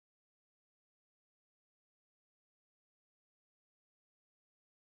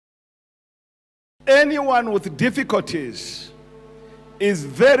anyone with difficulties is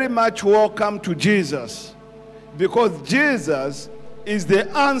very much welcome to Jesus, because Jesus is the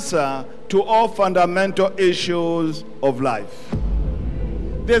answer to all fundamental issues of life.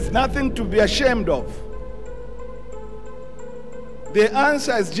 There's nothing to be ashamed of. The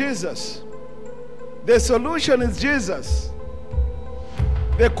answer is Jesus. The solution is Jesus.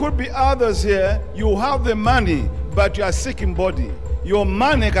 There could be others here, you have the money, but you are sick in body. Your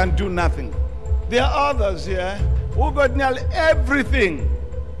money can do nothing. There are others here who got nearly everything,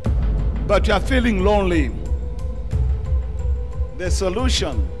 but you are feeling lonely. The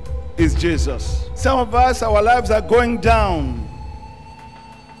solution is Jesus. Some of us, our lives are going down.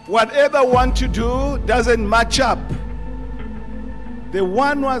 Whatever we want to do doesn't match up. The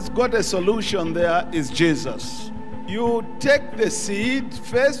one who has got a solution there is Jesus. You take the seed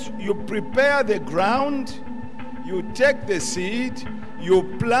first, you prepare the ground, you take the seed, you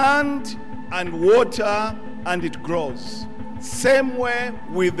plant and water, and it grows. Same way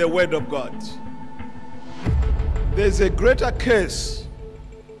with the Word of God. There's a greater curse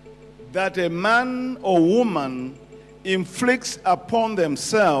that a man or woman inflicts upon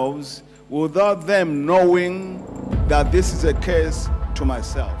themselves without them knowing that this is a curse to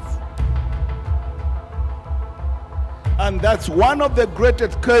myself. And that's one of the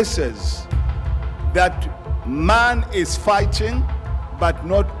greatest curses that man is fighting but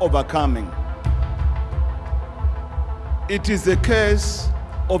not overcoming. It is the curse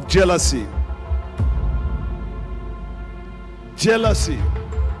of jealousy. Jealousy.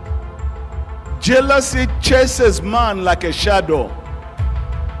 Jealousy chases man like a shadow.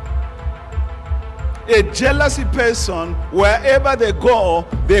 A jealousy person, wherever they go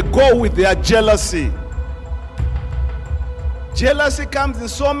with their jealousy. Jealousy comes in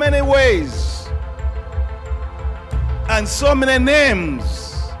so many ways and so many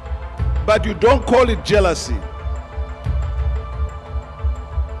names, but you don't call it jealousy.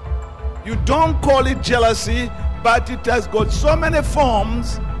 You don't call it jealousy, but it has got so many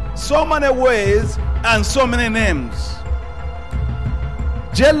forms, so many ways, and so many names.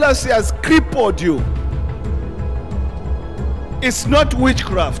 Jealousy has crippled you. It's not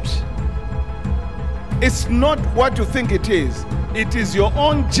witchcraft. It's not what you think it is. It is your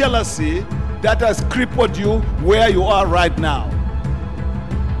own jealousy that has crippled you where you are right now.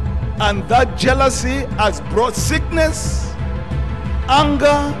 And that jealousy has brought sickness,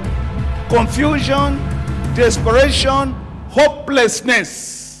 anger, confusion, desperation,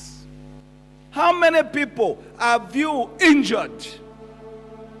 hopelessness. How many people have you injured,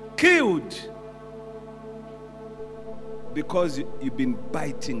 killed, because you've been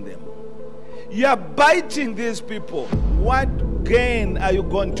biting them? You are biting these people. What gain are you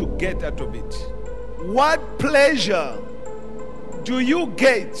going to get out of it? What pleasure do you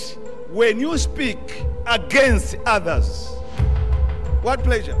get when you speak against others? What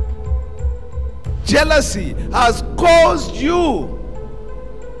pleasure? Jealousy has caused you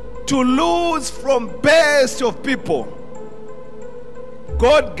to lose from best of people.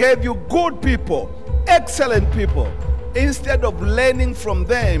 God gave you good people, excellent people. Instead of learning from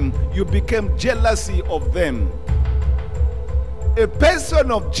them, you became jealousy of them. A person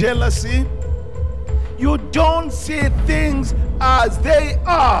of jealousy, you don't see things as they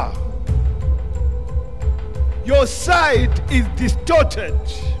are. Your sight is distorted.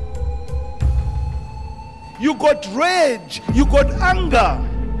 You got rage, you got anger.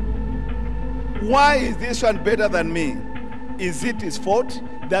 Why is this one better than me? Is it his fault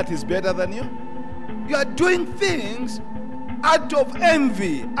that he's better than you? You are doing things out of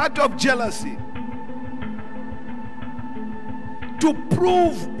envy, out of jealousy. To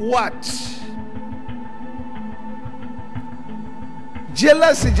prove what?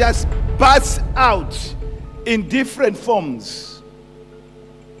 Jealousy just bursts out in different forms.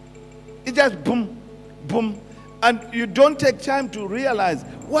 It just boom, boom. And you don't take time to realize,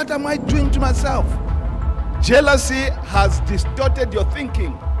 what am I doing to myself? Jealousy has distorted your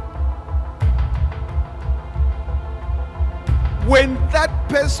thinking. When that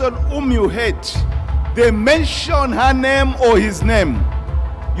person whom you hate, they mention her name or his name,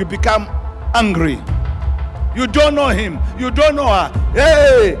 you become angry. You don't know him, you don't know her.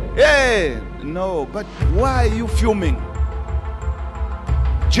 Hey, hey. No, but why are you fuming?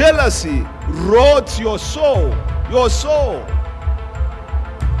 Jealousy rots your soul,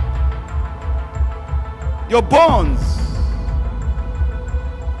 your bones.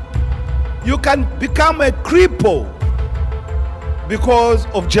 You can become a cripple because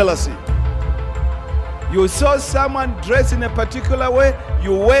of jealousy. You saw someone dressed in a particular way,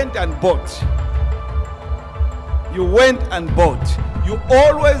 you went and bought. You went and bought. You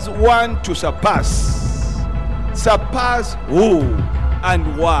always want to surpass. Surpass who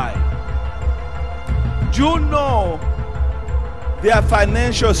and why? Do you know their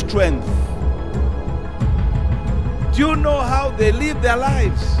financial strength? Do you know how they live their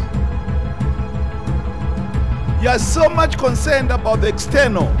lives? You are so much concerned about the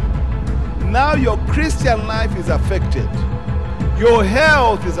external. Now your Christian life is affected. Your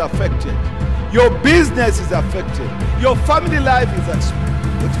health is affected. Your business is affected. Your family life is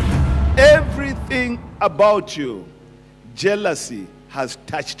affected. Everything about you, jealousy has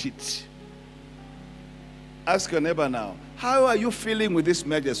touched it. Ask your neighbor now, how are you feeling with this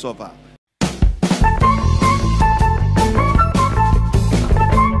marriage so far?